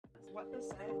What the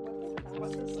say?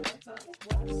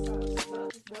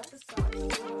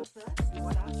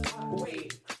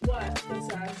 Wait, what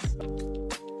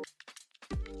the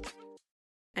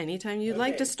Anytime you'd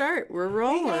like to start, we're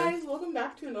rolling. Hey guys, welcome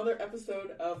back to another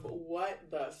episode of What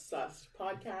the SUST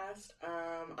podcast.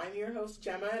 I'm your host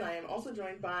Gemma, and I am also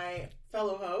joined by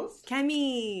fellow host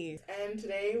Kemi. And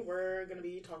today we're going to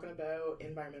be talking about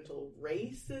environmental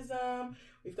racism.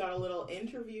 We've got a little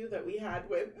interview that we had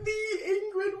with the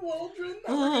Ingrid Waldron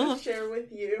that we're going to share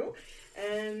with you.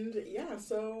 And yeah,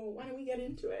 so why don't we get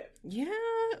into it? Yeah.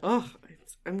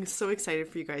 I'm so excited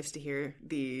for you guys to hear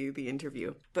the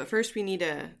interview. But first we need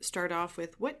to start off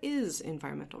with, what is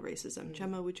environmental racism?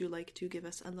 Gemma, would you like to give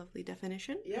us a lovely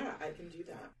definition? Yeah, I can do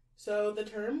that. So the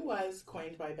term was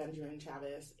coined by Benjamin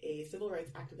Chavez, a civil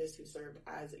rights activist who served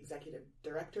as executive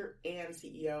director and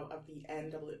CEO of the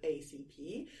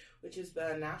NAACP, which is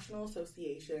the National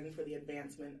Association for the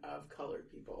Advancement of Colored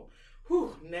People.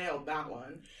 Whew, nailed that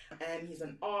one. And he's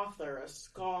an author, a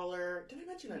scholar. Did I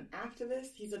mention an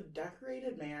activist? He's a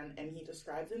decorated man, and he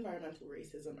describes environmental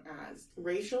racism as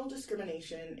racial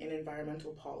discrimination in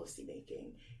environmental policy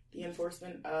making, the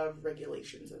enforcement of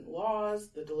regulations and laws,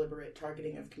 the deliberate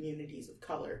targeting of communities of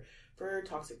color for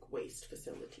toxic waste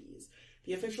facilities,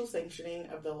 the official sanctioning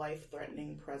of the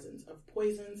life-threatening presence of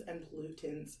poisons and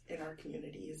pollutants in our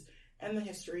communities, and the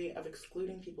history of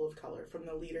excluding people of color from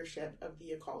the leadership of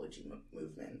the ecology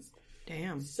movements.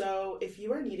 Damn. So if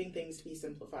you are needing things to be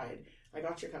simplified, I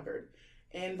got you covered.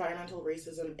 Environmental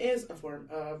racism is a form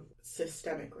of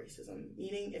systemic racism,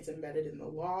 meaning it's embedded in the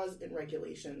laws and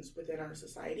regulations within our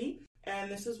society.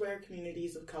 And this is where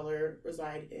communities of color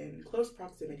reside in close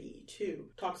proximity to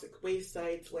toxic waste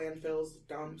sites, landfills,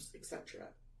 dumps, etc.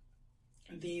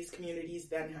 These communities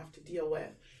then have to deal with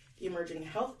the emerging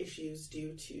health issues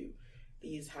due to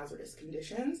these hazardous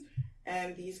conditions.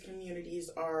 And these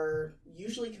communities are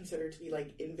usually considered to be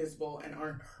like invisible and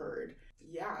aren't heard.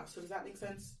 Yeah, so does that make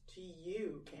sense to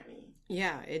you, Cami?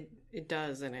 Yeah, it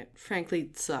does, and it frankly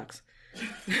sucks.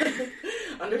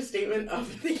 Understatement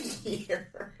of the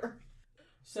year.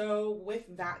 So with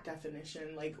that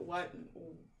definition, like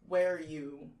where are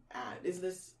you at? Is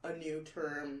this a new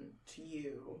term to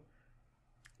you?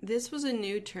 This was a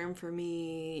new term for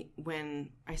me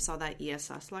when I saw that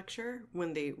ESS lecture,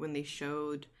 when they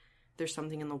showed There's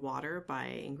Something in the Water by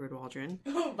Ingrid Waldron.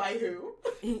 Oh, by who?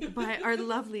 By our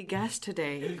lovely guest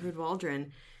today, Ingrid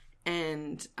Waldron.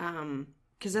 And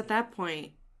because at that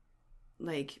point,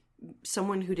 like,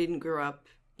 someone who didn't grow up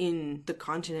in the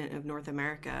continent of North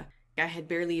America, I had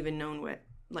barely even known what,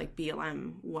 like,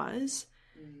 BLM was.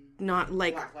 Not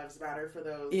like Black Lives Matter, for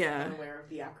those unaware of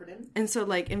the acronym. And so,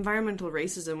 like, environmental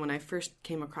racism, when I first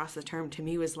came across the term, to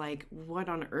me was like, what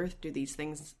on earth do these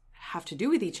things have to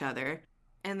do with each other?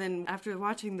 And then after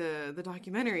watching the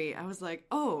documentary, I was like,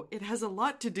 oh, it has a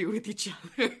lot to do with each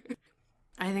other.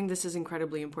 I think this is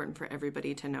incredibly important for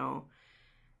everybody to know,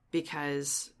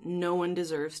 because no one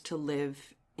deserves to live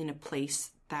in a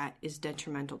place that is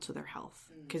detrimental to their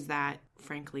health, because that,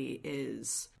 frankly,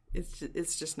 it's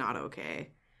just not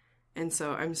okay. And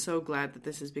so I'm so glad that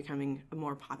this is becoming a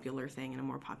more popular thing and a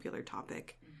more popular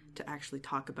topic to actually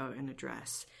talk about and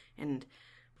address. And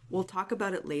we'll talk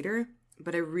about it later,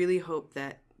 but I really hope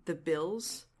that the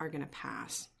bills are going to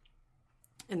pass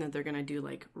and that they're going to do,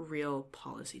 like, real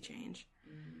policy change.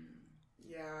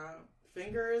 Yeah.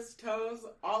 Fingers, toes,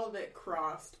 all of it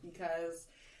crossed, because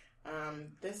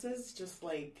this is just,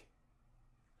 like,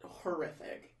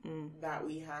 horrific that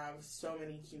we have so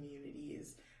many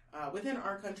communities within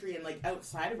our country and, like,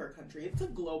 outside of our country. It's a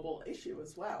global issue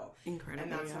as well. Incredible.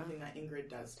 And that's something that Ingrid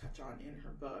does touch on in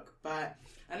her book. But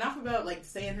enough about, like,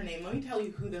 saying her name. Let me tell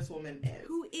you who this woman is.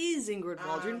 Who is Ingrid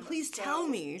Waldron? Please tell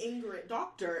me.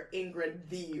 Dr. Ingrid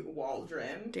the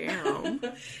Waldron. Damn.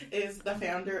 Is the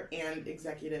founder and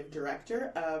executive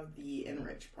director of the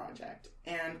Enrich Project.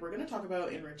 And we're going to talk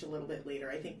about Enrich a little bit later.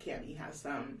 I think Cami has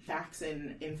some facts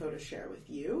and info to share with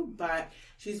you. But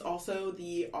she's also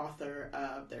the author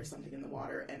of There's Something in the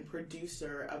Water and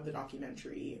producer of the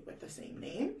documentary with the same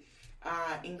name.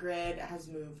 Ingrid has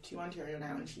moved to Ontario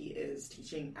now, and she is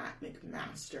teaching at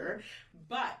McMaster,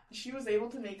 but she was able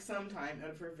to make some time out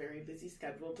of her very busy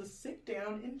schedule to sit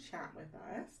down and chat with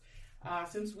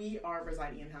us. Since we are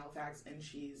residing in Halifax and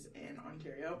she's in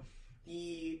Ontario,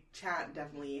 the chat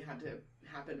definitely had to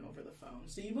happen over the phone.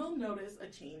 So you will notice a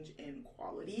change in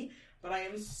quality, but I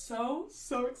am so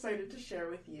excited to share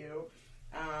with you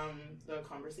the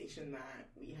conversation that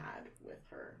we had with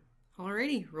her.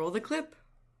 Alrighty, roll the clip.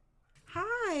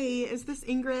 Hi, is this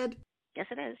Ingrid? Yes,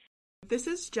 it is. This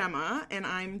is Gemma, and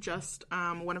I'm just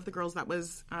one of the girls that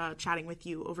was chatting with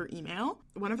you over email.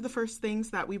 One of the first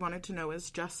things that we wanted to know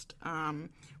is just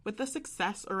with the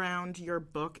success around your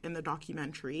book and the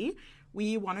documentary,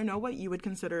 we want to know what you would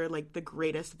consider like the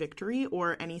greatest victory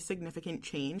or any significant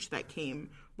change that came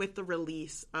with the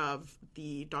release of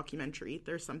the documentary,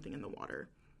 There's Something in the Water.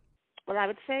 Well, I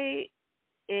would say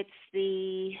it's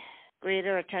the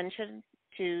greater attention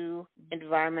to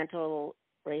environmental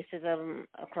racism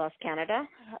across Canada.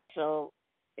 So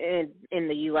in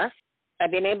the U.S.,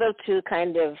 I've been able to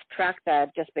kind of track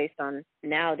that just based on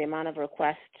now the amount of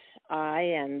requests I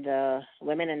and the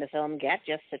women in the film get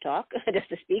just to talk, just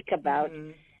to speak about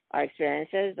our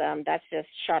experiences. That's just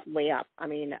shot way up. I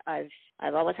mean, I've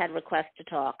always had requests to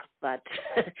talk, but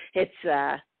it's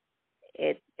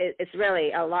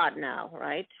really a lot now,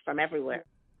 right, from everywhere.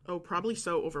 Oh, probably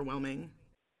so overwhelming.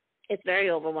 It's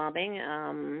very overwhelming.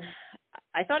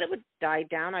 I thought it would die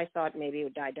down. I thought maybe it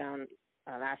would die down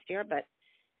last year, but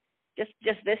just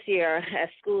this year, as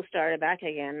school started back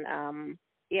again,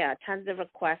 tons of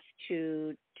requests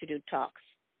to do talks.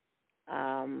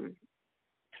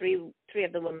 Three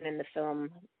of the women in the film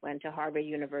went to Harvard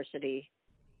University.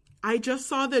 I just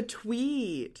saw the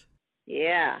tweet.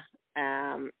 Yeah,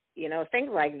 things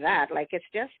like that. Like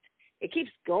it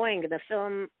keeps going. The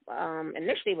film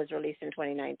initially was released in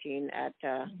 2019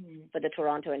 for the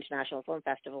Toronto International Film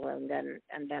Festival, and then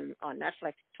on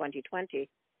Netflix 2020.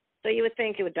 So you would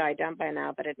think it would die down by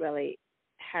now, but it really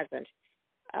hasn't.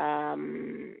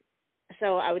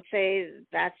 So I would say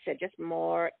that's it. Just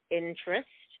more interest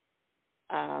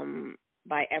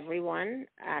by everyone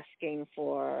asking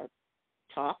for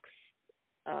talks,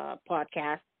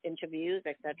 podcast interviews,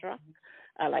 etc.,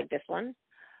 like this one.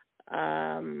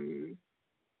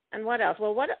 And what else?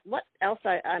 Well, what else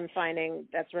I'm finding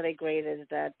that's really great is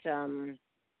that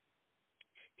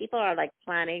people are like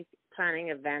planning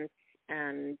events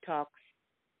and talks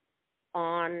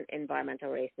on environmental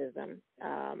racism,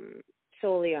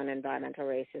 solely on environmental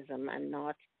racism, and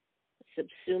not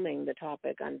subsuming the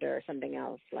topic under something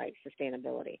else like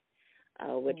sustainability,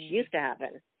 which used to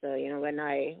happen. So, when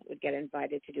I would get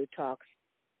invited to do talks,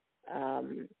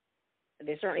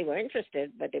 they certainly were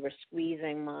interested, but they were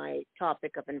squeezing my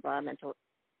topic of environmental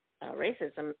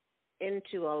racism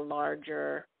into a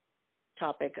larger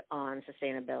topic on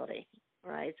sustainability,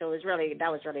 right? So that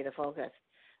was really the focus.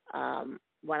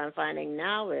 What I'm finding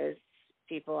now is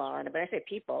people are, but I say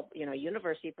people,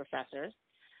 university professors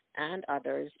and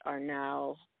others are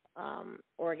now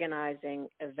organizing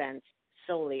events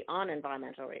solely on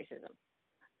environmental racism.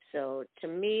 So to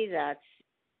me, that's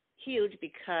huge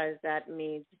because that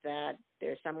means that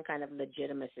there's some kind of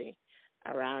legitimacy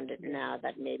around it now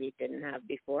that maybe didn't have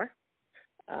before.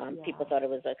 People thought it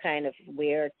was a kind of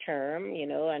weird term,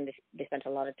 and they spent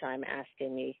a lot of time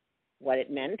asking me what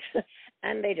it meant,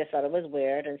 and they just thought it was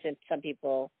weird. And since some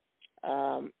people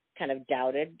kind of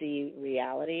doubted the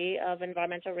reality of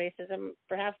environmental racism,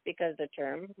 perhaps because the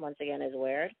term, once again, is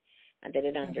weird, and they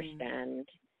didn't understand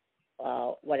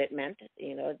what it meant.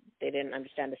 They didn't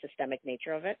understand the systemic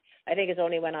nature of it. I think it's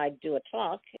only when I do a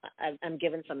talk, I'm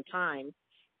given some time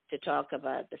to talk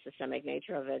about the systemic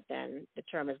nature of it, then the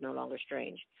term is no longer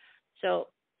strange. So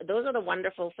those are the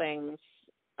wonderful things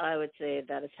I would say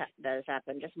that has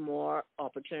happened. Just more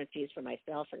opportunities for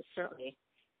myself and certainly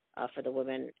for the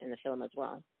women in the film as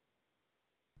well.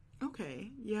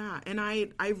 Okay, yeah, and I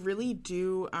really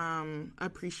do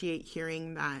appreciate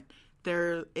hearing that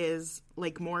there is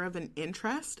like more of an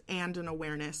interest and an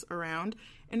awareness around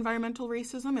environmental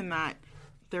racism, and that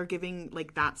they're giving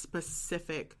like that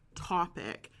specific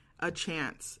topic a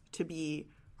chance to be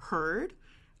heard.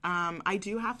 I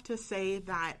do have to say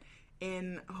that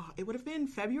it would have been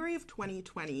February of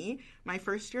 2020, my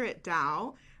first year at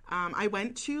Dow, I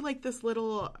went to like this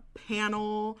little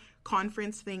panel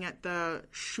conference thing at the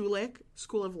Schulich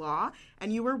School of Law,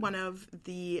 and you were one of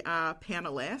the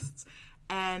panelists.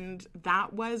 And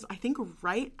that was, I think,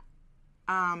 right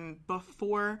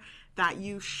before that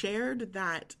you shared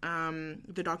that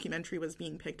the documentary was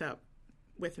being picked up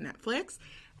with Netflix.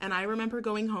 And I remember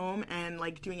going home and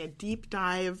like doing a deep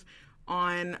dive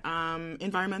on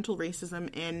environmental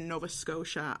racism in Nova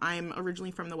Scotia. I'm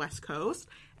originally from the West Coast,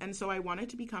 and so I wanted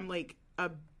to become like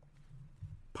a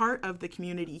part of the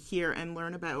community here and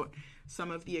learn about some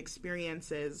of the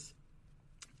experiences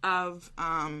of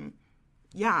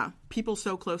people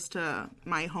so close to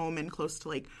my home and close to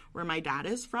like where my dad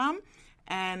is from.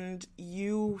 And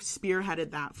you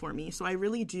spearheaded that for me. So I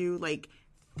really do like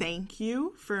thank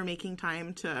you for making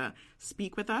time to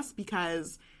speak with us,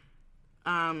 because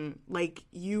I'm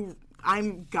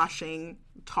gushing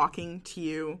talking to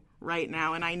you right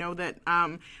now. And I know that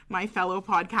my fellow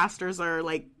podcasters are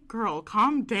like, girl,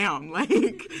 calm down.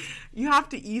 Like, you have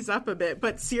to ease up a bit.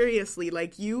 But seriously,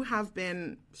 like, you have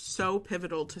been so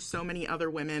pivotal to so many other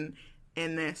women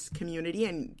in this community,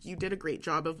 and you did a great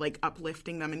job of like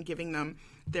uplifting them and giving them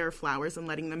their flowers and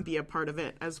letting them be a part of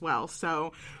it as well.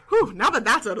 So, now that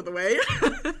that's out of the way.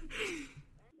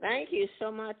 Thank you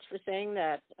so much for saying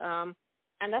that.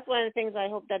 And that's one of the things I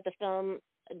hope that the film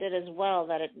did as well,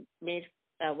 that it made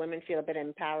women feel a bit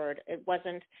empowered. It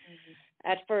wasn't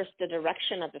at first the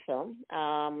direction of the film.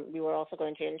 We were also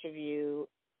going to interview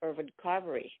Irvin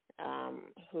Carvery,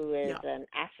 who is an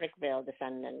Africville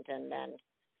descendant, and then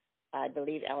I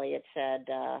believe Elliot said,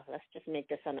 let's just make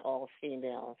this an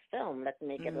all-female film. Let's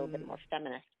make it a little bit more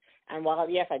feminist. And while,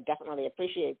 yes, I definitely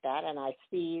appreciate that, and I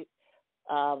see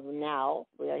now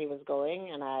where he was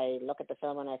going, and I look at the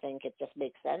film and I think it just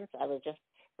makes sense. I was just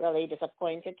really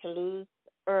disappointed to lose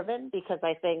Irvin, because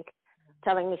I think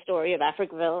telling the story of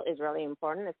Africville is really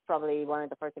important. It's probably one of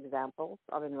the first examples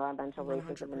of environmental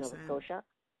racism 100%. In Nova Scotia.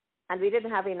 And we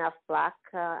didn't have enough Black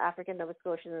African Nova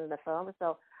Scotians in the film,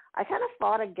 so I kind of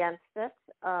fought against it.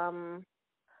 And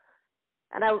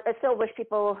I still wish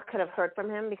people could have heard from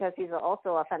him, because he's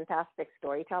also a fantastic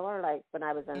storyteller. Like when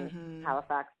I was in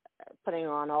Halifax, putting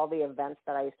on all the events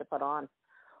that I used to put on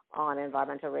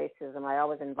environmental racism, I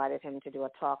always invited him to do a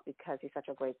talk, because he's such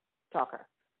a great talker.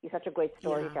 He's such a great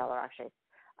storyteller, actually.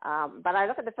 But I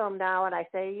look at the film now and I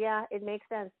say, yeah, it makes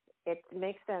sense. It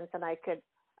makes sense. And I could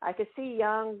see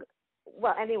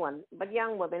anyone, but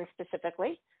young women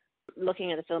specifically,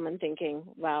 looking at the film and thinking,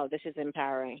 wow, this is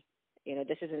empowering.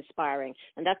 This is inspiring.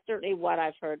 And that's certainly what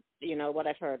I've heard,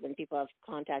 when people have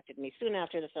contacted me soon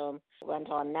after the film went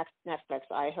on Netflix.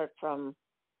 I heard from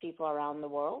people around the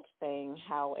world saying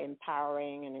how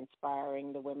empowering and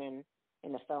inspiring the women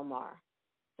in the film are.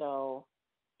 So,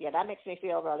 yeah, that makes me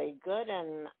feel really good,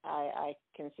 and I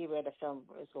can see where the film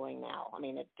is going now. I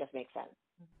mean, it just makes sense.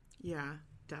 Yeah,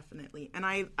 definitely. And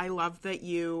I love that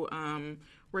you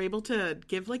were able to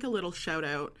give like a little shout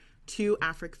out to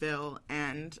Africville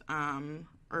and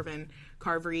Irvin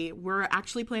Carvery. We're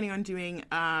actually planning on doing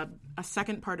a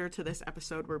second parter to this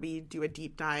episode where we do a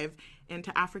deep dive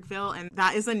into Africville, and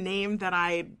that is a name that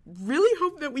I really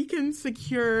hope that we can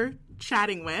secure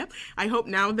chatting with. I hope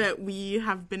now that we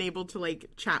have been able to like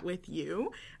chat with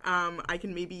you, I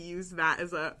can maybe use that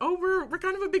as we're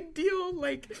kind of a big deal.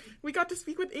 Like, we got to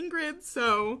speak with Ingrid,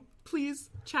 so please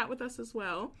chat with us as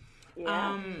well.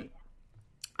 Yeah.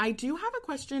 I do have a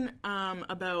question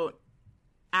about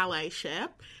allyship,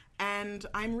 and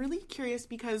I'm really curious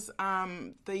because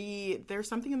There's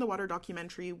Something in the Water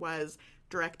documentary was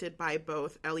directed by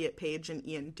both Elliot Page and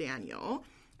Ian Daniel,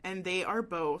 and they are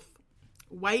both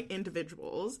white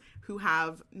individuals who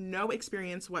have no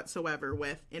experience whatsoever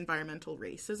with environmental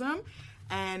racism,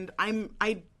 and I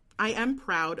am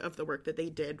proud of the work that they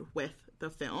did with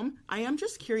the film. I am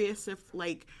just curious if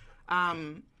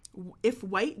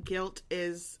white guilt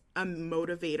is a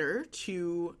motivator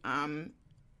to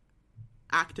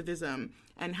activism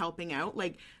and helping out,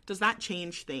 like, does that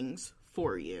change things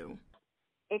for you?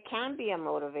 It can be a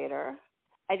motivator.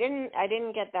 I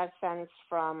didn't get that sense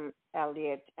from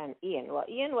Elliot and Ian. Well,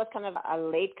 Ian was kind of a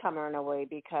latecomer in a way,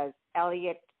 because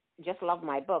Elliot just loved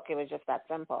my book. It was just that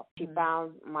simple. She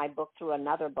found my book through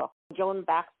another book, Joan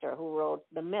Baxter, who wrote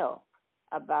The Mill,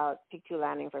 about Pictou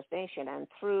Landing First Nation. And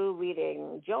through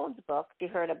reading Joan's book, she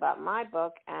heard about my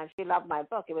book, and she loved my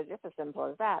book. It was just as simple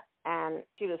as that. And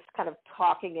she was kind of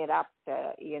talking it up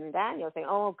to Ian Daniel, saying,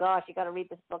 oh, gosh, you got to read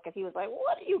this book. And he was like,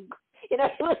 what are you... he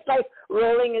was like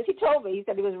rolling, as he told me, he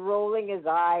said he was rolling his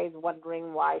eyes,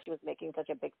 wondering why she was making such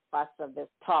a big fuss of this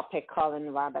topic called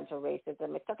environmental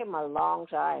racism. It took him a long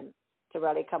time to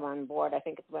really come on board. I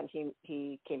think it's when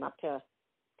he came up to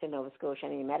Nova Scotia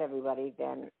and he met everybody,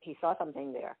 then he saw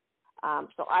something there.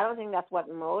 So I don't think that's what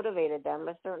motivated them,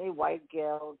 but certainly white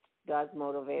guilt does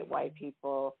motivate white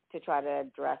people to try to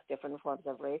address different forms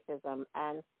of racism.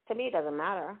 And to me, it doesn't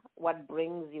matter what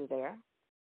brings you there.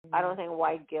 I don't think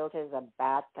white guilt is a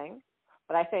bad thing,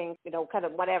 but I think, kind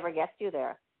of whatever gets you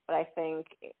there. But I think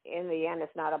in the end,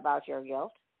 it's not about your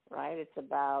guilt, right? It's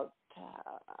about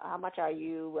how much are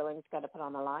you willing to kind of put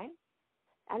on the line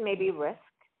and maybe risk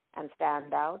and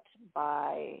stand out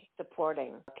by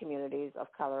supporting communities of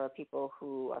color or people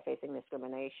who are facing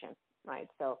discrimination, right?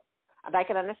 So I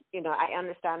can I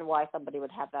understand why somebody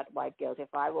would have that white guilt. If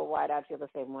I were white, I'd feel the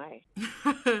same way.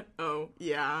 Oh,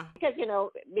 yeah.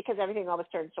 Because everything always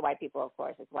turns to white people, of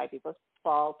course. It's white people's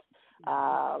fault.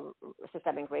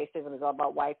 Systemic racism is all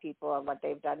about white people and what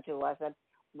they've done to us. And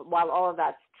while all of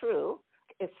that's true,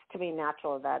 it's to me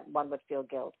natural that one would feel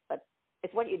guilt. But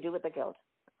it's what you do with the guilt,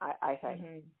 I think.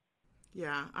 Mm-hmm.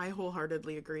 Yeah, I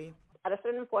wholeheartedly agree. At a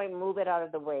certain point, move it out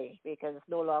of the way because it's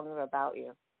no longer about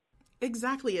you.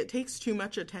 Exactly. It takes too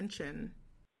much attention.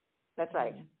 That's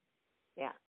right.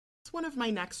 Yeah. One of my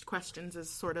next questions is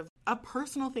sort of a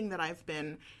personal thing that I've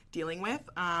been dealing with,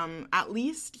 at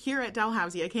least here at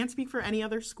Dalhousie. I can't speak for any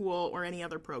other school or any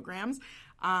other programs.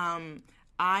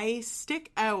 I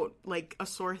stick out like a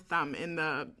sore thumb in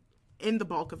the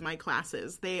bulk of my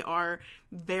classes. They are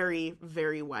very,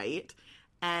 very white.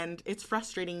 And it's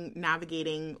frustrating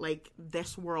navigating like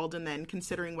this world and then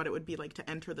considering what it would be like to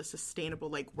enter the sustainable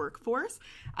like workforce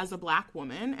as a Black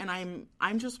woman. And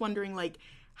I'm just wondering, like,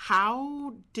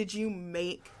 how did you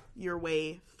make your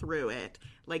way through it?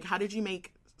 Like, how did you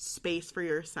make space for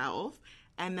yourself?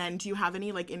 And then do you have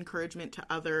any like encouragement to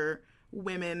other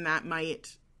women that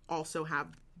might also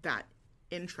have that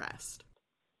interest?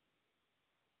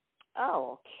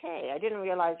 Oh, okay. I didn't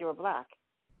realize you were Black.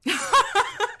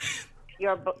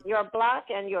 You're Black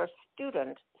and you're a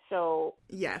student, so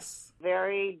yes,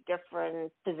 very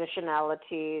different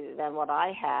positionality than what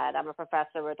I had. I'm a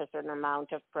professor with a certain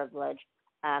amount of privilege,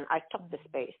 and I took the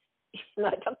space.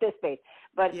 I took this space.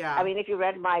 But yeah. I mean, if you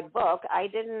read my book, I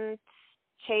didn't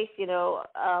chase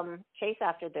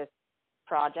after this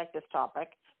project, this topic.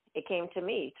 It came to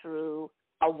me through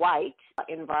a white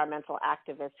environmental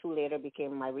activist who later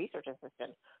became my research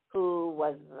assistant, who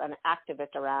was an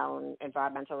activist around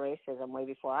environmental racism way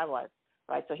before I was,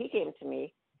 right? So he came to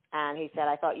me and he said,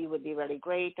 I thought you would be really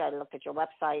great. I looked at your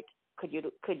website. Could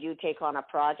you take on a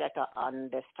project on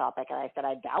this topic? And I said,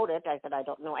 I doubt it. I said, I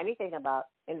don't know anything about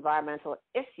environmental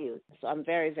issues. So I'm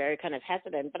very, very kind of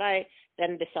hesitant. But I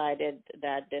then decided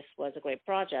that this was a great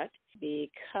project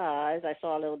because I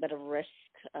saw a little bit of risk,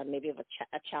 maybe of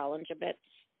a challenge a bit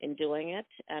in doing it.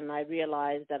 And I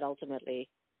realized that ultimately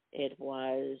it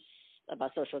was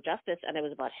about social justice and it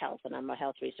was about health, and I'm a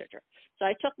health researcher. So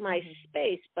I took my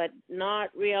space, but not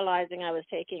realizing I was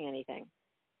taking anything.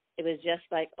 It was just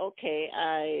like, okay,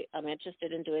 I'm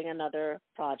interested in doing another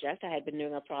project. I had been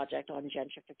doing a project on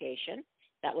gentrification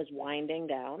that was winding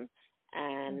down,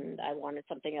 and I wanted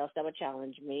something else that would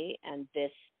challenge me, and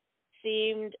this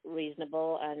seemed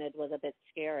reasonable, and it was a bit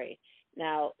scary.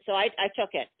 Now, so I took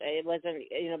it. It wasn't,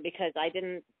 because I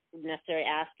didn't necessarily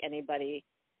ask anybody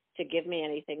to give me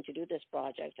anything to do this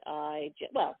project.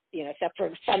 Except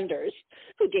for funders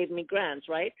who gave me grants,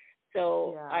 right?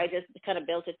 So yeah. I just kind of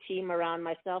built a team around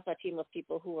myself, a team of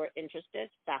people who were interested,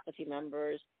 faculty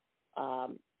members,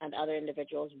 and other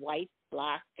individuals, white,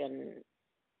 Black, and,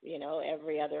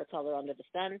 every other color under the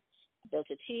sun. Built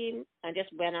a team and just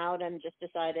went out and just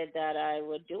decided that I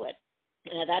would do it.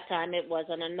 And at that time, it was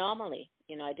an anomaly.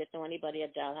 I didn't know anybody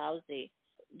at Dalhousie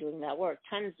doing that work.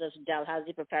 Tons of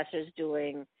Dalhousie professors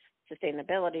doing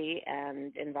sustainability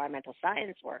and environmental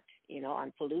science work,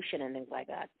 on pollution and things like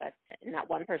that. But not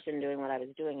one person doing what I was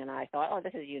doing. And I thought, oh,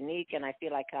 this is unique. And I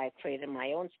feel like I created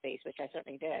my own space, which I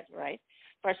certainly did, right?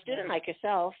 For a student like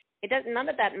yourself, none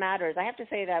of that matters. I have to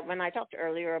say that when I talked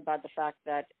earlier about the fact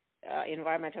that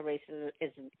environmental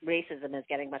racism is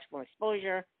getting much more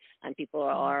exposure and people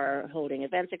are holding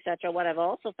events, etc. What I've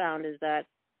also found is that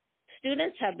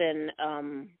students have been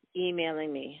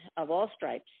emailing me of all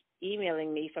stripes,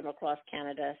 emailing me from across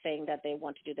Canada saying that they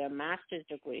want to do their master's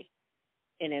degree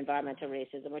in environmental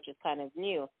racism, which is kind of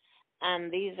new.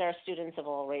 And these are students of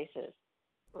all races,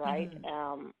 right?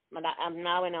 But I'm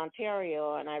now in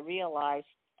Ontario, and I realized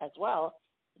as well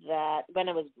that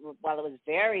while it was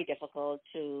very difficult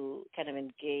to kind of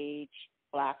engage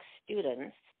Black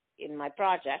students in my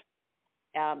project,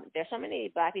 there's so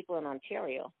many Black people in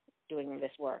Ontario doing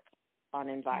this work on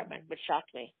environment, which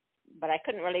shocked me. But I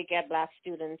couldn't really get Black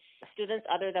students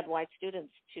other than white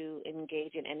students to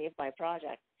engage in any of my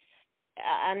projects.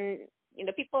 And,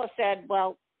 people have said,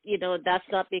 well, that's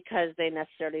not because they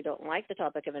necessarily don't like the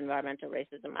topic of environmental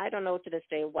racism. I don't know to this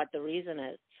day what the reason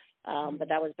is, but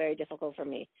that was very difficult for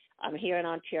me. I'm here in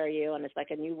Ontario, and it's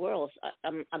like a new world.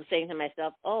 I'm saying to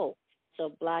myself, oh,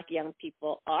 so Black young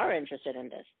people are interested in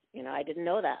this. I didn't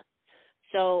know that.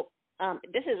 So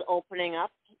this is opening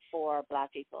up for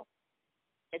Black people.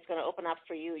 It's going to open up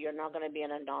for you. You're not going to be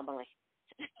an anomaly.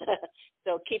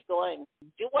 So keep going.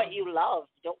 Do what you love.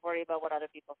 Don't worry about what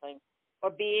other people think. Or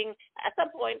at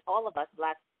some point, all of us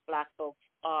Black folks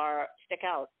stick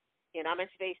out. I'm in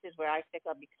spaces where I stick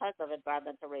out because of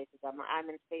environmental racism. I'm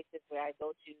in spaces where I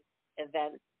go to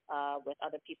events with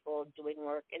other people doing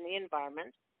work in the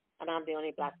environment, and I'm the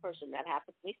only Black person. That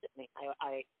happened recently.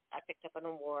 I picked up an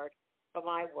award for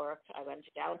my work. I went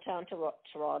to downtown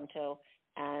Toronto,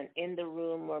 and in the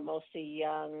room were mostly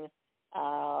young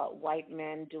white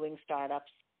men doing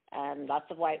startups, and lots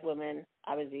of white women.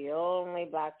 I was the only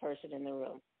black person in the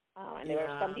room, and there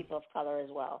were some people of color as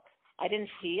well. I didn't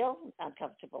feel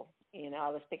uncomfortable. I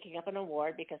was picking up an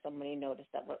award because somebody noticed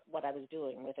that what I was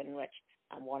doing with Enrich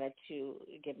and wanted to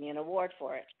give me an award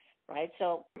for it, right?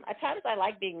 So at times I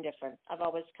like being different. I've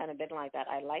always kind of been like that.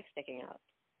 I like sticking out.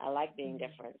 I like being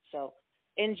different. So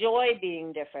enjoy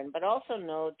being different, but also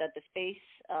know that the space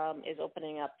is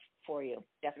opening up for you,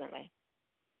 definitely.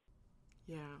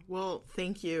 Yeah. Well,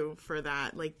 thank you for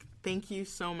that. Thank you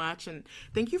so much. And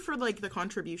thank you for, the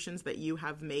contributions that you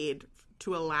have made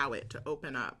to allow it to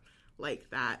open up like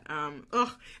that.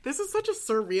 This is such a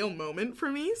surreal moment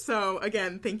for me. So,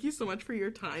 again, thank you so much for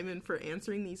your time and for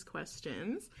answering these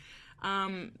questions.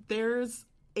 There's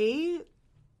a...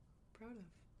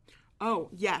 Oh,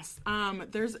 yes.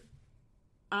 There's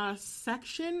a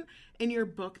section in your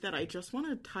book that I just want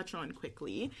to touch on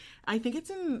quickly. I think it's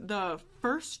in the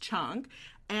first chunk,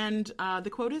 and the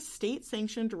quote is,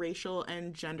 "State-sanctioned racial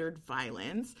and gendered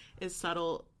violence is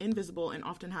subtle, invisible, and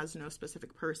often has no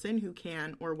specific person who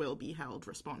can or will be held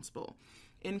responsible,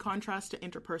 in contrast to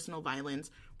interpersonal violence,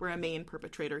 where a main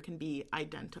perpetrator can be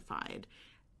identified."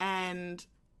 And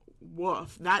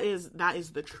woof, that is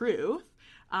the truth.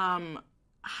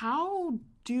 How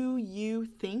do you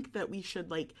think that we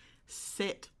should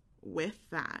sit with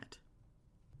that?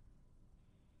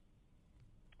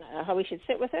 How we should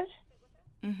sit with it?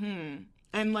 Mm-hmm.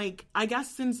 And I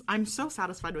guess since I'm so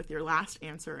satisfied with your last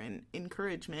answer and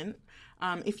encouragement,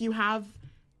 if you have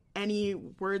any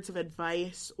words of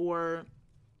advice or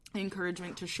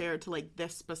encouragement to share to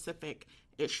this specific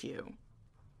issue.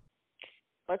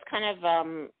 Well, it's kind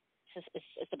of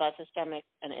it's about systemic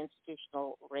and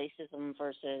institutional racism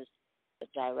versus the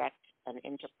direct and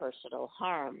interpersonal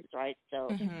harms, right? So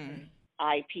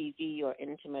IPV, or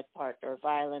intimate partner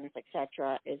violence,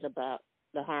 etc., is about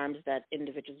the harms that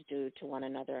individuals do to one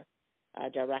another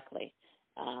directly.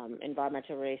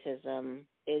 Environmental racism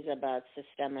is about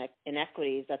systemic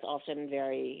inequities that's often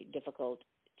very difficult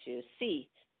to see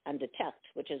and detect,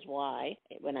 which is why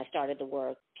when I started the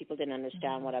work, people didn't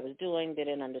understand what I was doing. They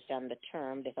didn't understand the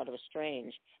term. They thought it was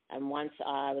strange. And once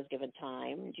I was given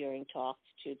time during talks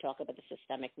to talk about the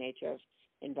systemic nature of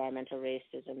environmental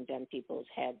racism, then people's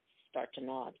heads start to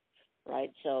nod, right?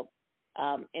 So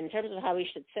in terms of how we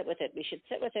should sit with it, we should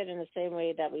sit with it in the same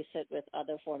way that we sit with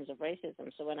other forms of racism.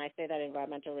 So when I say that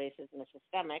environmental racism is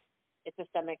systemic, it's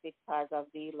systemic because of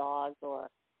the laws or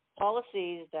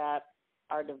policies that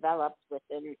are developed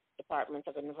within departments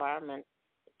of environment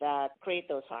that create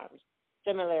those harms.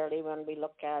 Similarly, when we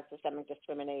look at systemic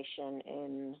discrimination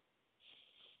in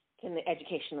the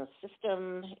educational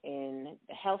system, in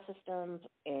the health system,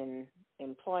 in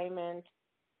employment,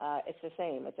 it's the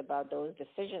same. It's about those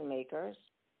decision makers,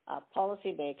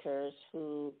 policy makers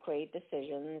who create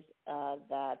decisions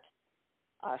that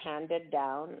are handed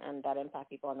down and that impact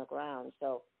people on the ground.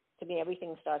 So to me,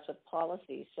 everything starts with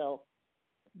policy. So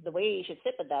the way you should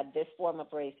sit with that, this form of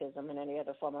racism and any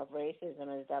other form of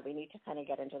racism, is that we need to kind of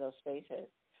get into those spaces.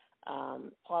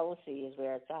 Policy is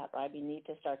where it's at, right? We need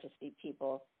to start to see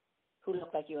people who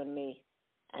look like you and me,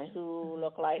 and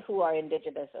who are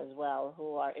indigenous as well,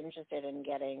 who are interested in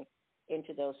getting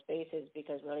into those spaces,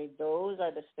 because really those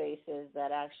are the spaces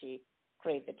that actually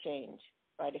create the change,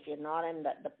 right? If you're not in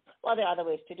that, well, there are other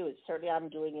ways to do it. Certainly I'm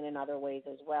doing it in other ways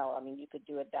as well. I mean, you could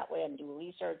do it that way and do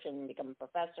research and become a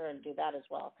professor and do that as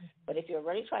well. But if you're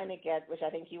really trying to get, which I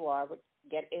think you are,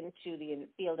 get into the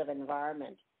field of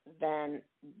environment, then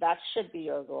that should be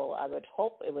your goal. I would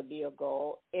hope it would be your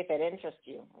goal if it interests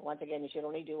you. Once again, you should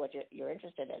only do what you're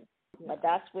interested in. Yeah. But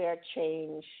that's where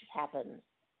change happens,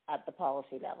 at the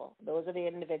policy level. Those are the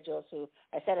individuals who,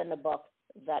 I said in the book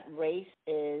that race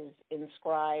is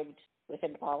inscribed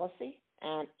within policy,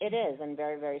 and it is in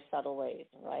very, very subtle ways,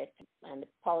 right? And the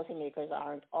policymakers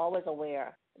aren't always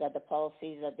aware that the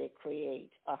policies that they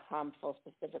create are harmful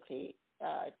specifically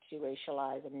to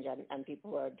racialized and people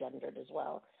who are gendered as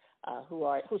well,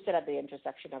 who sit at the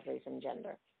intersection of race and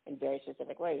gender in very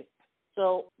specific ways.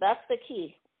 So that's the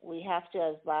key. We have to,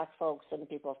 as Black folks and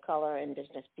people of color,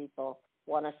 Indigenous people,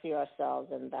 want to see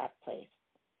ourselves in that place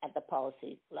at the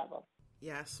policy level.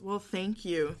 Yes. Well, thank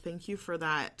you. Thank you for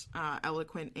that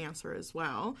eloquent answer as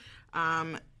well.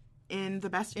 In the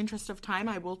best interest of time,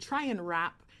 I will try and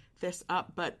wrap this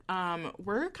up, but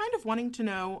we're kind of wanting to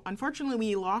know, unfortunately,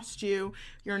 we lost you.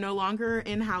 You're no longer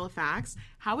in Halifax.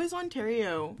 How is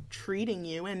Ontario treating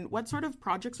you, and what sort of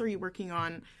projects are you working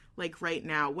on, right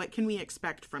now? What can we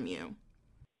expect from you?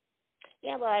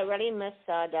 Yeah, well, I really miss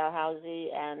Dalhousie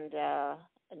and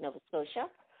Nova Scotia.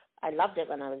 I loved it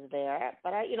when I was there,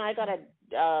 but I got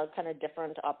a kind of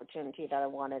different opportunity that I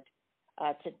wanted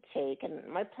to take. And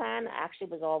my plan actually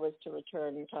was always to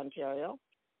return to Ontario.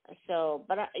 So,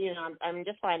 but I'm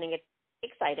just finding it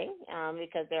exciting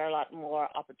because there are a lot more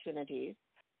opportunities.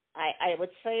 I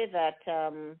would say that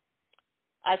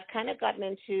I've kind of gotten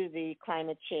into the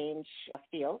climate change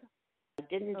field. I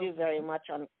didn't do very much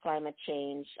on climate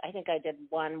change. I think I did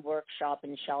one workshop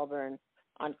in Shelburne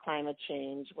on climate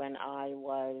change when I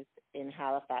was in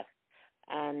Halifax.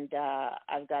 And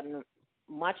I've gotten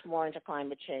much more into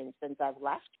climate change since I've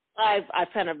left.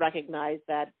 I've kind of recognized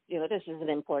that, this is an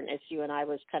important issue, and I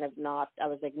was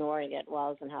ignoring it while I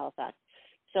was in Halifax.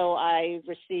 So I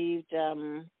received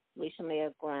recently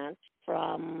a grant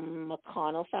from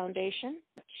McConnell Foundation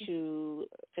to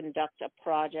conduct a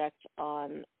project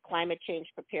on climate change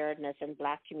preparedness in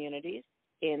Black communities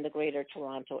in the Greater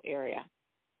Toronto area.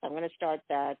 I'm going to start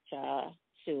that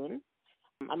soon.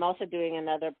 I'm also doing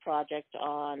another project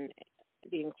on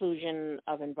the inclusion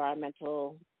of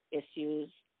environmental issues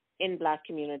in Black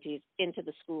communities into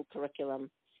the school curriculum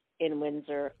in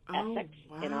Windsor, Essex,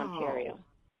 in Ontario.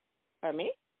 Pardon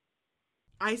me?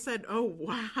 I said, oh,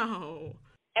 wow.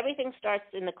 Everything starts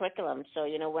in the curriculum. So,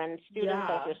 when students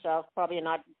like yourself, probably you're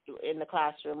not in the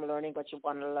classroom learning what you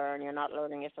want to learn. You're not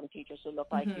learning it from teachers who look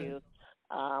like you.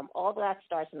 All that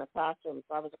starts in the classroom.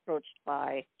 So I was approached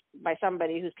by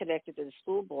somebody who's connected to the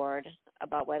school board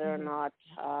about whether or not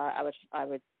I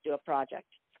would do a project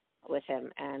with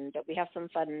him. And we have some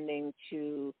funding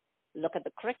to look at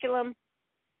the curriculum.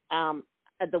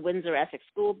 At the Windsor Essex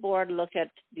School Board, look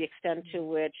at the extent to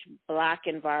which Black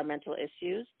environmental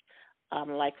issues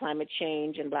like climate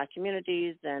change in Black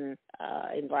communities and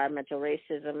environmental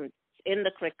racism in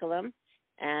the curriculum.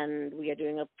 And we are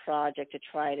doing a project to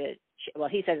try to,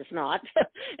 he says it's not,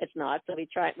 it's not. So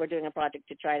we're doing a project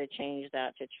to try to change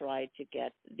that, to try to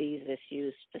get these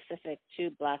issues specific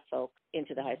to Black folk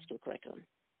into the high school curriculum.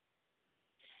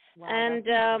 Wow,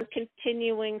 and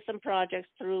continuing some projects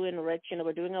through Enrich.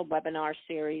 We're doing a webinar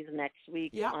series next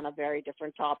week on a very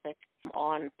different topic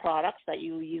on products that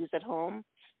you use at home.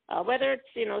 Whether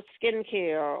it's,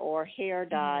 skincare or hair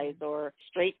dyes or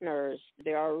straighteners,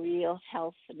 there are real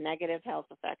negative health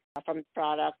effects from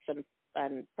products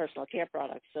and personal care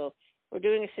products. So we're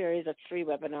doing a series of 3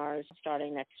 webinars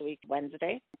starting next week,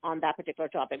 Wednesday, on that particular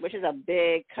topic, which is a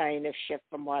big kind of shift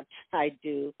from what I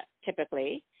do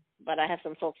typically. But I have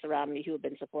some folks around me who have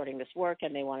been supporting this work,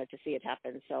 and they wanted to see it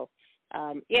happen. So,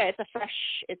 it's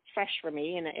fresh for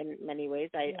me in many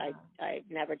ways. I've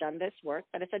never done this work,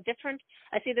 but I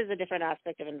see there's a different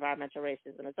aspect of environmental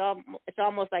racism. It's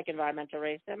almost like environmental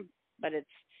racism, but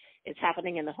it's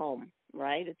happening in the home,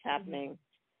 right? It's happening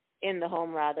in the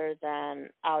home rather than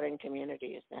out in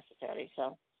communities necessarily.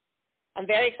 So I'm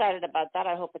very excited about that.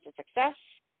 I hope it's a success.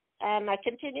 And I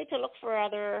continue to look for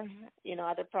other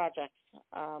projects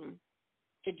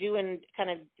to do in kind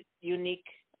of unique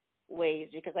ways,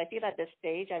 because I feel at this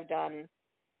stage I've done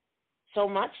so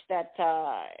much that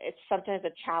it's sometimes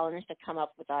a challenge to come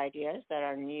up with ideas that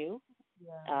are new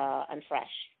and fresh.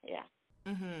 Yeah.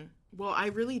 Well, I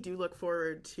really do look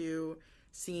forward to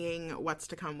seeing what's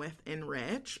to come with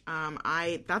Enrich.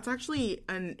 That's actually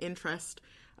an interest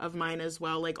of mine as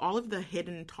well, like all of the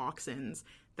hidden toxins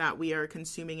that we are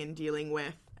consuming and dealing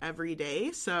with every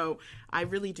day. So I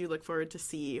really do look forward to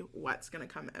see what's going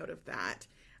to come out of that.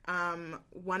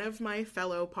 One of my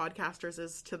fellow podcasters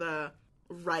is to the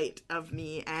right of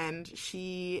me, and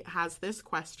she has this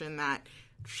question that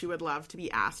she would love to be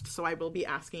asked, so I will be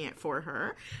asking it for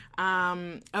her.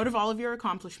 Out of all of your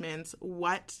accomplishments,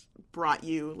 what brought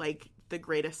you like the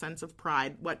greatest sense of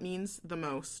pride? What means the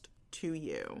most to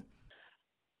you?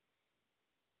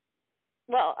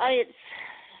 Well, I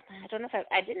don't know if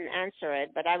I didn't answer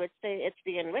it, but I would say it's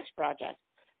the Enrich Project,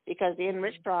 because the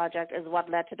Enrich Project is what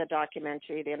led to the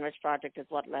documentary. The Enrich Project is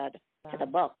what led to the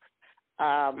book.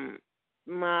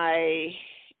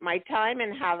 My time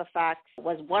in Halifax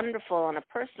was wonderful on a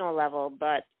personal level,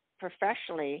 but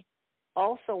professionally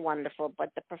also wonderful.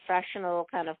 But the professional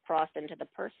kind of crossed into the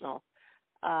personal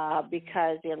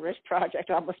because the Enrich Project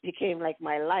almost became like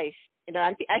my life.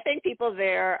 I think people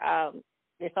there,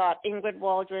 they thought Ingrid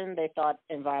Waldron, they thought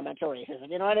environmental racism.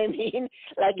 You know what I mean?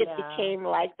 Like it became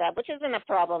like that, which isn't a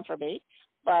problem for me.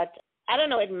 But I don't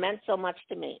know, it meant so much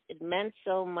to me. It meant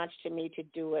so much to me to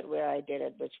do it where I did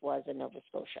it, which was in Nova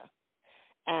Scotia.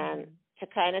 And to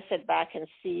kind of sit back and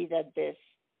see that this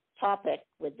topic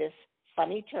with this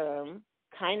funny term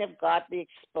kind of got the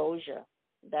exposure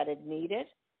that it needed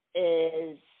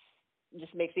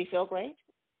just makes me feel great.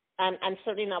 And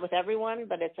certainly not with everyone,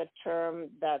 but it's a term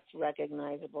that's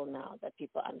recognizable now, that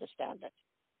people understand it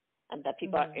and that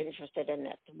people are interested in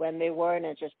it when they weren't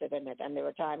interested in it. And there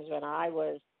were times when I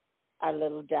was a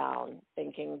little down,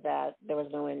 thinking that there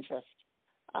was no interest.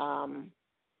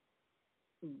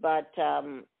 But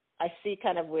I see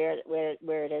kind of where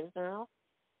it is now,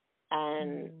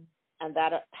 and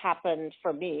that happened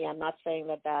for me. I'm not saying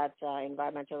that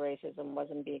environmental racism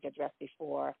wasn't being addressed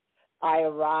before I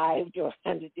arrived,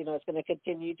 and it's going to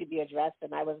continue to be addressed.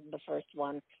 And I wasn't the first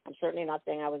one. I'm certainly not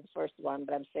saying I was the first one,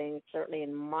 but I'm saying certainly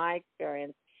in my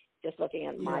experience, just looking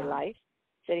at my life,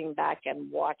 sitting back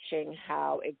and watching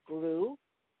how it grew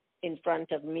in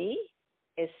front of me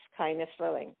is kind of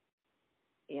thrilling,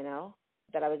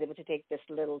 that I was able to take this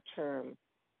little term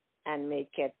and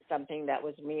make it something that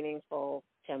was meaningful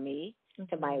to me,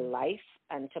 to my life,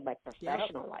 and to my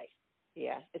professional life.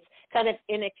 Yeah, it's kind of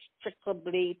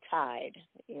inextricably tied,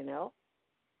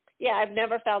 Yeah, I've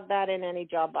never felt that in any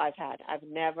job I've had. I've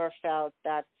never felt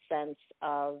that sense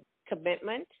of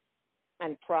commitment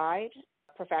and pride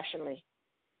professionally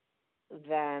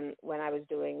than when I was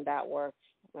doing that work,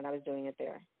 when I was doing it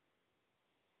there.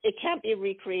 It can't be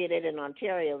recreated in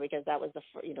Ontario because that was the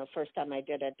first time I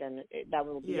did it, and that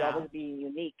will be always be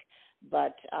unique.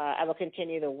 But I will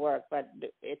continue the work. But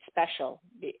it's special.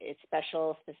 It's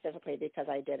special specifically because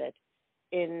I did it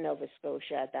in Nova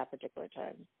Scotia at that particular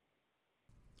time.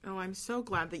 Oh, I'm so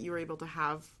glad that you were able to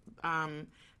have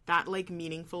that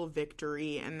meaningful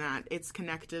victory, and that it's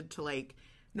connected to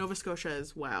Nova Scotia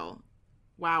as well.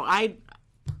 Wow,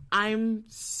 I'm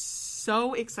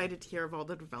so excited to hear of all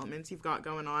the developments you've got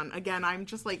going on. Again, I'm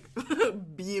just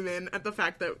beaming at the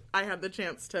fact that I had the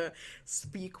chance to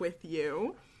speak with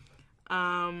you.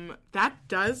 That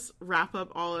does wrap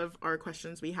up all of our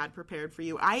questions we had prepared for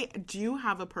you. I do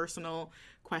have a personal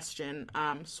question,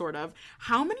 sort of.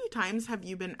 How many times have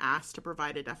you been asked to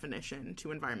provide a definition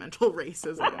to environmental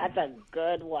racism? That's a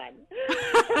good one.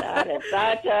 That is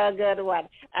such a good one.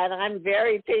 And I'm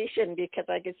very patient because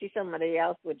I can see somebody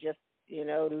else would just,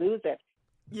 lose it.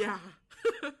 Yeah.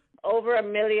 Over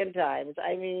 1 million times.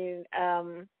 I mean,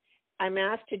 I'm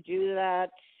asked to do that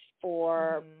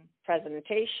for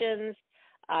presentations.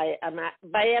 I'm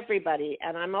by everybody,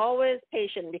 and I'm always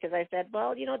patient because I said,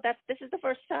 well, this is the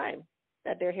first time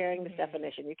that they're hearing this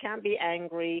definition. You can't be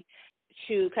angry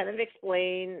to kind of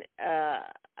explain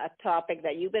a topic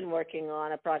that you've been working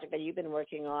on, a project that you've been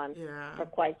working on for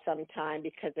quite some time,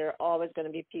 because there are always going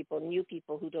to be new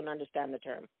people who don't understand the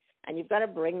term. And you've got to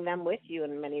bring them with you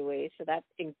in many ways. So that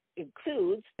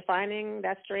includes defining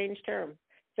that strange term.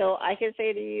 So I can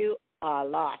say to you a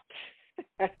lot.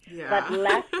 But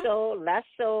less so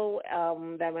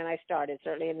than when I started.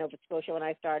 Certainly in Nova Scotia when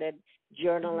I started,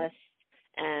 journalists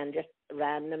and just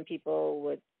random people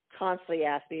would constantly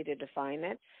ask me to define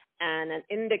it. And an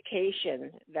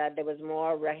indication that there was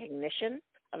more recognition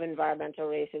of environmental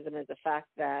racism is the fact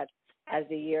that as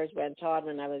the years went on,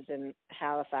 when I was in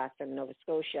Halifax and Nova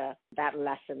Scotia, that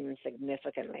lessened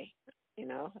significantly,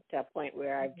 to a point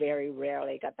where I very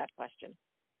rarely got that question.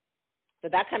 So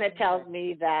that kind of tells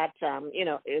me that,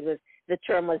 the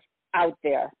term was out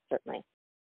there, certainly.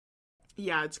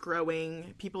 Yeah, it's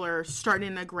growing. People are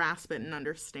starting to grasp it and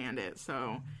understand it.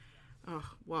 So,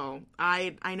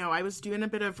 I know. I was doing a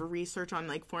bit of research on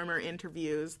former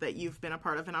interviews that you've been a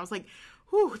part of, and I was like,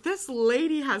 whew, this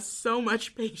lady has so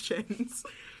much patience,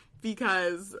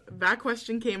 because that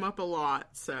question came up a lot.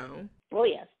 So. Oh,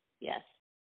 yes.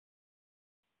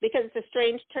 Because it's a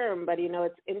strange term, but,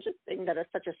 it's interesting that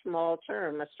it's such a small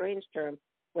term, a strange term.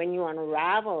 When you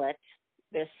unravel it,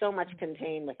 there's so much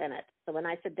contained within it. So when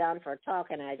I sit down for a talk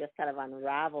and I just kind of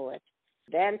unravel it,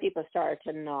 then people start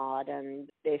to nod and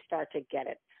they start to get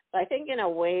it. So I think in a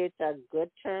way it's a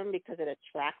good term because it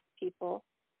attracts people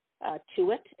to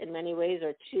it in many ways,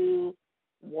 or to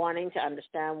wanting to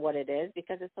understand what it is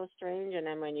because it's so strange. And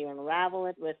then when you unravel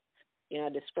it with a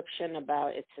description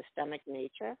about its systemic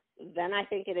nature, then I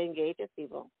think it engages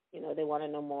people. They want to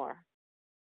know more.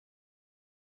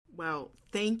 Well,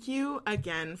 thank you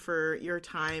again for your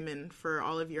time and for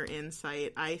all of your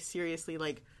insight. I seriously,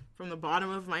 from the bottom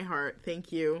of my heart,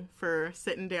 thank you for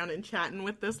sitting down and chatting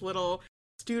with this little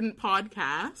student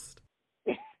podcast.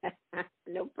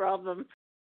 No problem.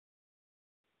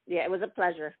 Yeah, it was a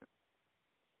pleasure.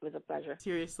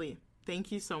 Seriously,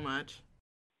 thank you so much.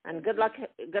 And good luck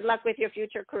with your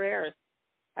future careers.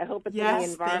 I hope it's in the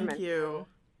environment. Thank you.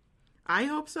 I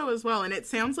hope so as well. And it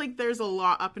sounds like there's a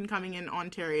lot up and coming in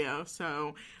Ontario,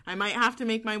 so I might have to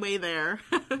make my way there.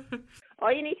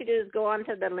 All you need to do is go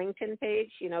onto the LinkedIn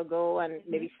page, go and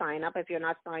maybe sign up if you're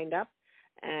not signed up,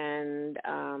 and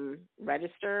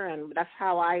register. And that's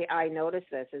how I notice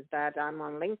this, is that I'm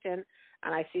on LinkedIn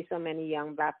and I see so many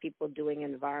young Black people doing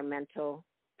environmental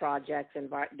projects, and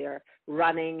they're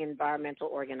running environmental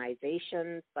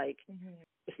organizations. Like,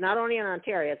 it's not only in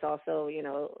Ontario, it's also,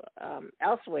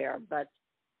 elsewhere, but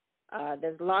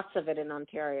there's lots of it in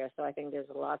Ontario, so I think there's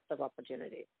lots of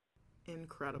opportunities.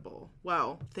 Incredible.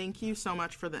 Well, thank you so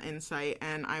much for the insight,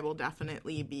 and I will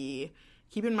definitely be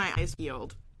keeping my eyes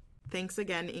peeled. Thanks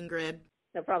again, Ingrid.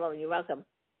 No problem. You're welcome.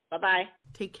 Bye-bye.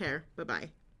 Take care. Bye-bye.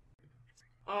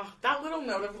 Oh, that little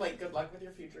note of, good luck with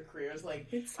your future careers.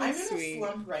 It's so I'm sweet. in a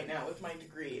slump right now with my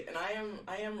degree, and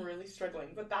I am really struggling.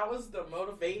 But that was the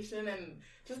motivation and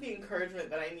just the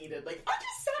encouragement that I needed. I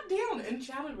just sat down and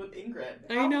chatted with Ingrid.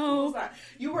 I know. How cool was that?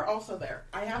 You were also there.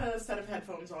 I had a set of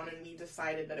headphones on, and we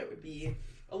decided that it would be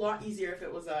a lot easier if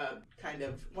it was a kind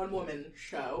of one-woman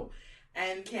show.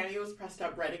 And Cami was pressed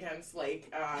up right against,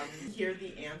 hear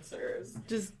the answers.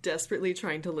 Just desperately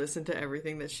trying to listen to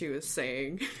everything that she was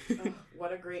saying.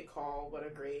 What a great call. What a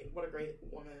great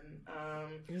woman.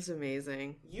 It was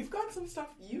amazing. You've got some stuff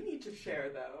you need to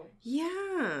share, though.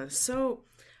 Yeah. So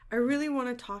I really want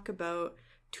to talk about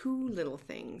two little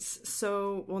things.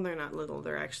 So, well, they're not little.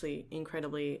 They're actually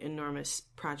incredibly enormous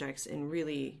projects and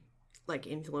really,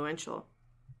 influential.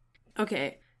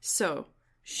 Okay. So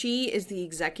she is the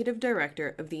executive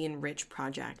director of the Enrich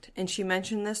Project. And she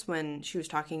mentioned this when she was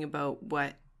talking about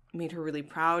what made her really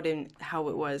proud and how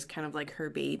it was kind of like her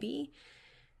baby.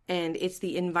 And it's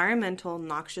the Environmental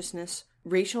Noxiousness,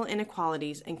 Racial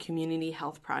Inequalities, and Community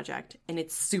Health Project. And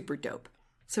it's super dope.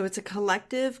 So it's a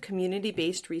collective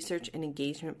community-based research and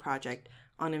engagement project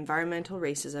on environmental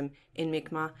racism in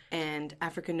Mi'kmaq and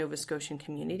African Nova Scotian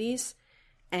communities.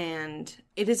 And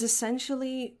it is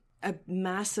essentially a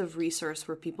massive resource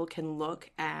where people can look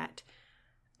at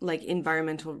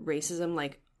environmental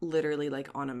racism, literally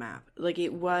on a map.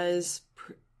 It was,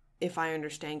 if I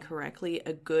understand correctly,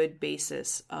 a good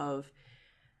basis of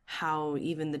how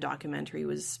even the documentary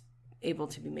was able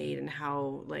to be made and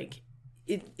how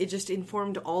it just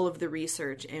informed all of the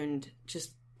research. And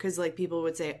just because people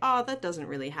would say, oh, that doesn't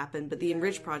really happen, but the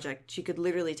Enrich Project, she could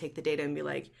literally take the data and be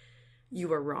like,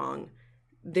 you are wrong.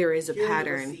 There is a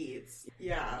pattern.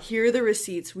 Yeah. Here are the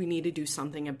receipts. We need to do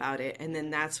something about it. And then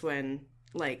that's when,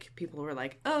 people were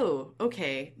like, oh,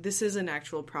 okay, this is an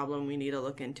actual problem. We need to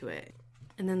look into it.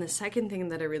 And then the second thing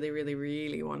that I really, really,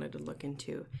 really wanted to look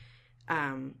into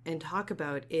and talk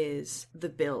about is the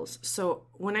bills. So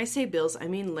when I say bills, I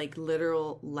mean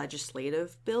literal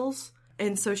legislative bills.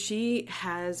 And so she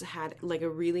has had a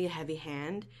really heavy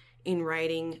hand in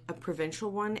writing a provincial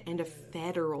one and a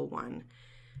federal one.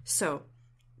 So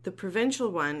the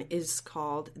provincial one is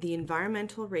called the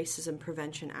Environmental Racism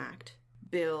Prevention Act,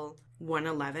 Bill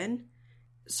 111.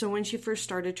 So when she first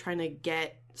started trying to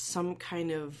get some kind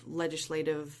of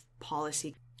legislative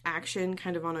policy action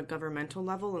kind of on a governmental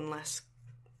level and less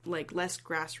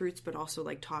grassroots, but also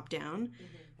top down,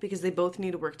 because they both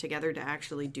need to work together to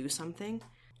actually do something.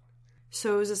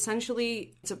 So it was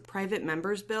it's a private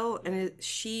member's bill, and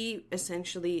she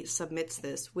essentially submits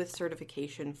this with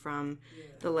certification from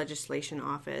the legislation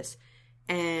office.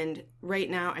 And right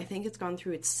now, I think it's gone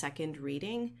through its second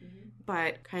reading,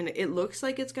 but it looks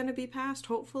like it's going to be passed,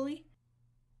 hopefully.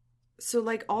 So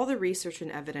all the research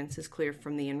and evidence is clear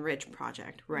from the Enrich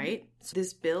Project, right? So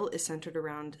this bill is centered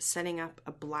around setting up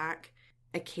a Black,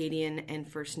 Acadian, and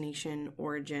First Nation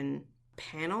origin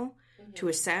panel to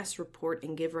assess, report,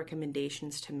 and give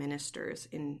recommendations to ministers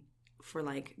for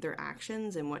their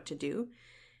actions and what to do.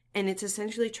 And it's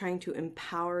essentially trying to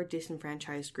empower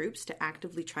disenfranchised groups to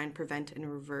actively try and prevent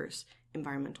and reverse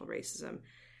environmental racism.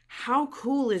 How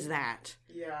cool is that?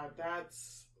 Yeah,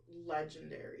 that's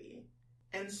legendary.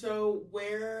 And so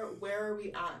where are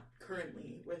we at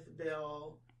currently with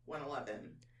Bill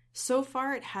 111? So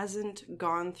far, it hasn't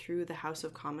gone through the House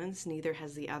of Commons, neither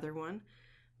has the other one.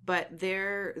 But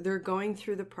they're going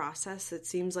through the process. It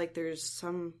seems like there's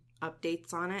some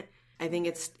updates on it. I think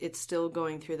it's still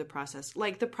going through the process.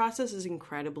 The process is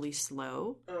incredibly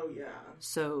slow. Oh, yeah.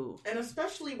 So... And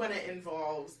especially when it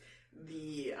involves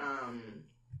the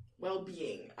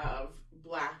well-being of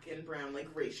Black and brown,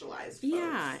 racialized folks.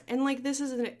 Yeah, and this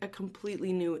is a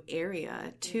completely new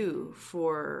area, too,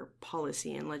 for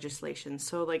policy and legislation.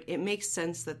 So, it makes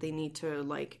sense that they need to,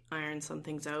 iron some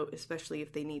things out, especially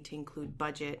if they need to include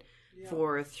budget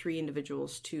for 3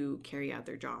 individuals to carry out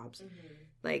their jobs.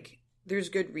 There's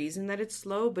good reason that it's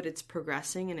slow, but it's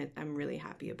progressing, and I'm really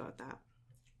happy about that.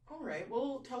 All right,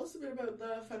 well, tell us a bit about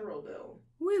the federal bill.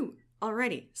 Woo!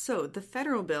 Alrighty, so the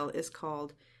federal bill is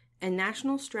called A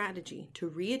National Strategy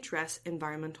to Readdress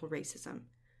Environmental Racism,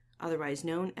 otherwise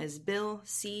known as Bill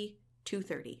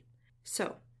C-230.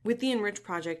 So, with the Enrich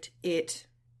Project, it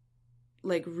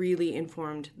like really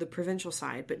informed the provincial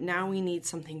side, but now we need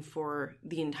something for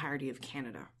the entirety of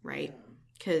Canada, right?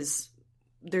 Because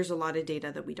there's a lot of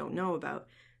data that we don't know about.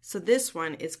 So this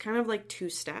one, it's kind of like 2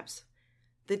 steps.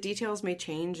 The details may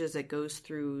change as it goes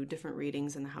through different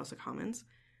readings in the House of Commons,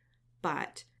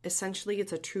 but essentially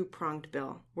it's a two-pronged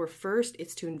bill, where first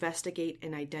it's to investigate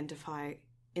and identify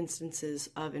instances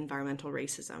of environmental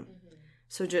racism.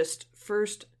 So just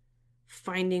first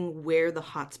finding where the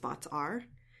hotspots are,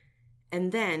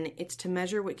 and then it's to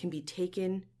measure what can be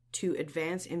taken to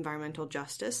advance environmental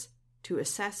justice, to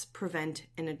assess, prevent,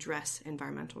 and address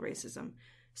environmental racism.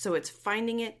 So it's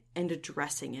finding it and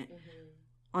addressing it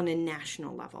on a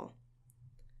national level,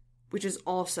 which is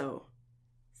also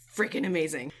freaking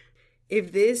amazing.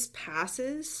 If this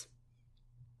passes,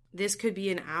 this could be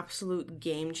an absolute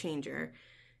game changer,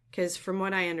 because from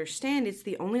what I understand, it's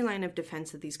the only line of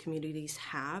defense that these communities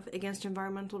have against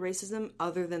environmental racism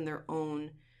other than their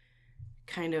own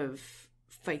kind of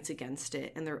fights against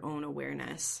it and their own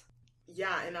awareness.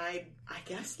 Yeah, and I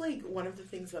guess, like, one of the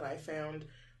things that I found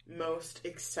most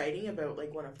exciting about,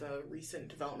 like, one of the recent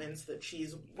developments that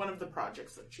one of the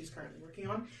projects that she's currently working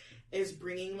on is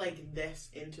bringing, like, this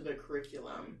into the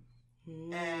curriculum.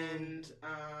 And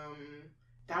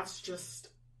that's just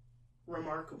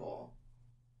remarkable.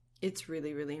 It's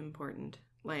really, really important.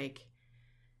 Like,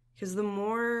 because the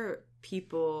more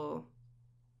people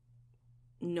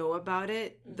know about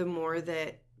it, the more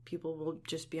that people will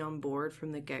just be on board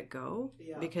from the get-go.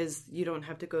 Because you don't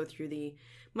have to go through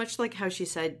much like how she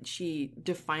said she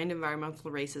defined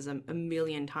environmental racism a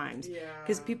million times.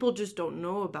 Because people just don't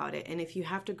know about it. And if you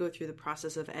have to go through the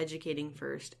process of educating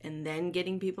first and then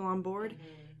getting people on board,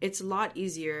 it's a lot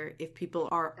easier if people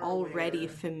are already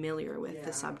familiar with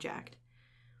the subject.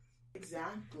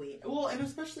 Exactly. Well, and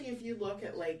especially if you look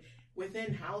at, like,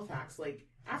 within Halifax, like,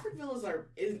 Africville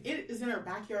is in our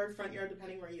backyard, front yard,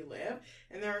 depending where you live,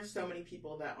 and there are so many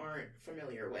people that aren't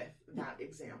familiar with that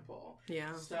example.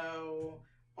 So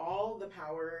all the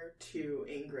power to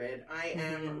Ingrid. I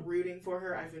am rooting for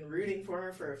her. I've been rooting for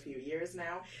her for a few years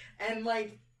now, and,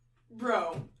 like,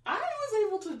 bro, I was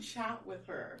able to chat with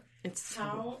her. It's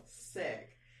how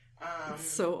sick. It's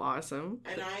so awesome.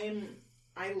 And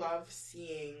I love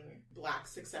seeing Black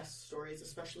success stories,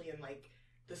 especially in, like,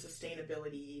 the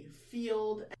sustainability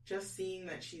field. Just seeing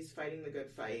that she's fighting the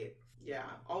good fight. Yeah,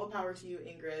 all the power to you,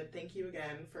 Ingrid. Thank you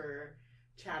again for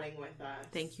chatting with us.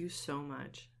 Thank you so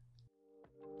much.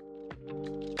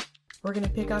 We're going to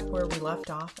pick up where we left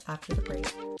off after the break.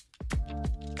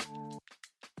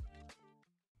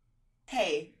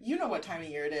 Hey, you know what time of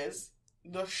year it is.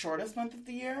 The shortest month of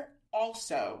the year,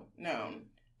 also known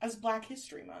as Black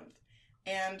History Month.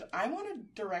 And I want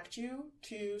to direct you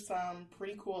to some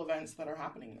pretty cool events that are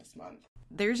happening this month.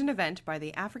 There's an event by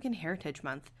the African Heritage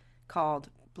Month called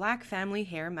Black Family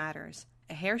Hair Matters,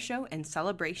 a hair show and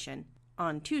celebration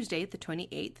on Tuesday, the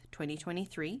 28th,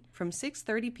 2023, from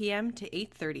 6:30 p.m. to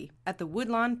 8:30 at the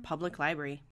Woodlawn Public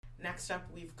Library. Next up,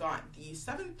 we've got the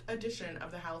 7th edition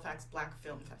of the Halifax Black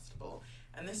Film Festival,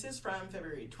 and this is from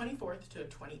February 24th to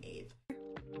 28th.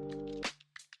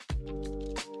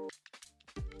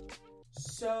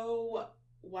 So,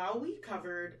 while we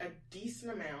covered a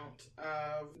decent amount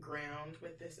of ground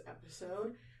with this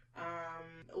episode,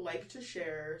 I'd like to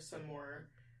share some more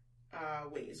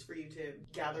ways for you to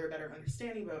gather a better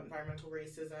understanding about environmental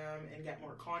racism and get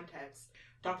more context.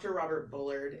 Dr. Robert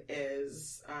Bullard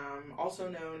is also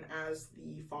known as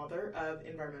the father of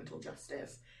environmental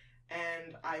justice,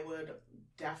 and I would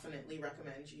definitely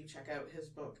recommend you check out his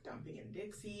book, Dumping in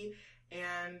Dixie,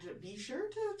 and be sure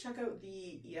to check out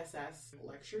the ESS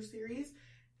lecture series.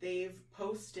 They've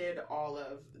posted all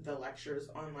of the lectures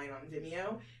online on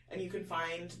Vimeo, and you can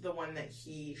find the one that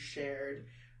he shared.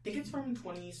 I think it's from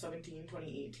 2017,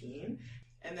 2018.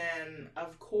 And then,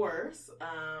 of course,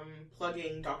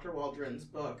 plugging Dr. Waldron's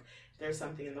book, There's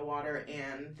Something in the Water,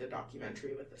 and the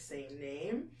documentary with the same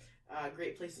name.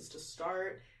 Great places to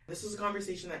start. This is a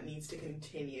conversation that needs to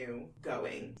continue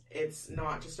going. It's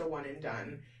not just a one and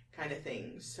done kind of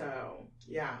thing. So,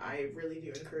 yeah, I really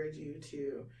do encourage you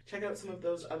to check out some of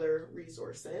those other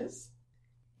resources.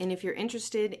 And if you're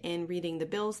interested in reading the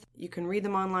bills, you can read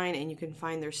them online and you can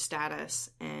find their status.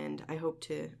 And I'm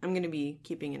going to be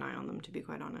keeping an eye on them, to be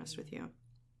quite honest with you.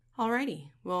 Alrighty.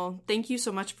 Well, thank you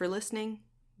so much for listening.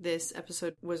 This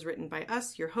episode was written by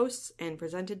us, your hosts, and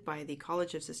presented by the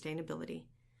College of Sustainability.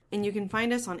 And you can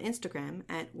find us on Instagram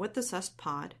at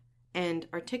WhatTheSUSTPod, and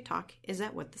our TikTok is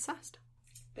at WhatTheSUST.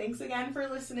 Thanks again for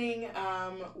listening.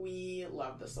 We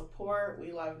love the support.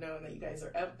 We love knowing that you guys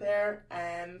are out there.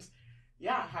 And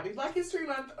yeah, happy Black History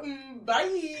Month.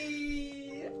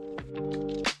 Bye!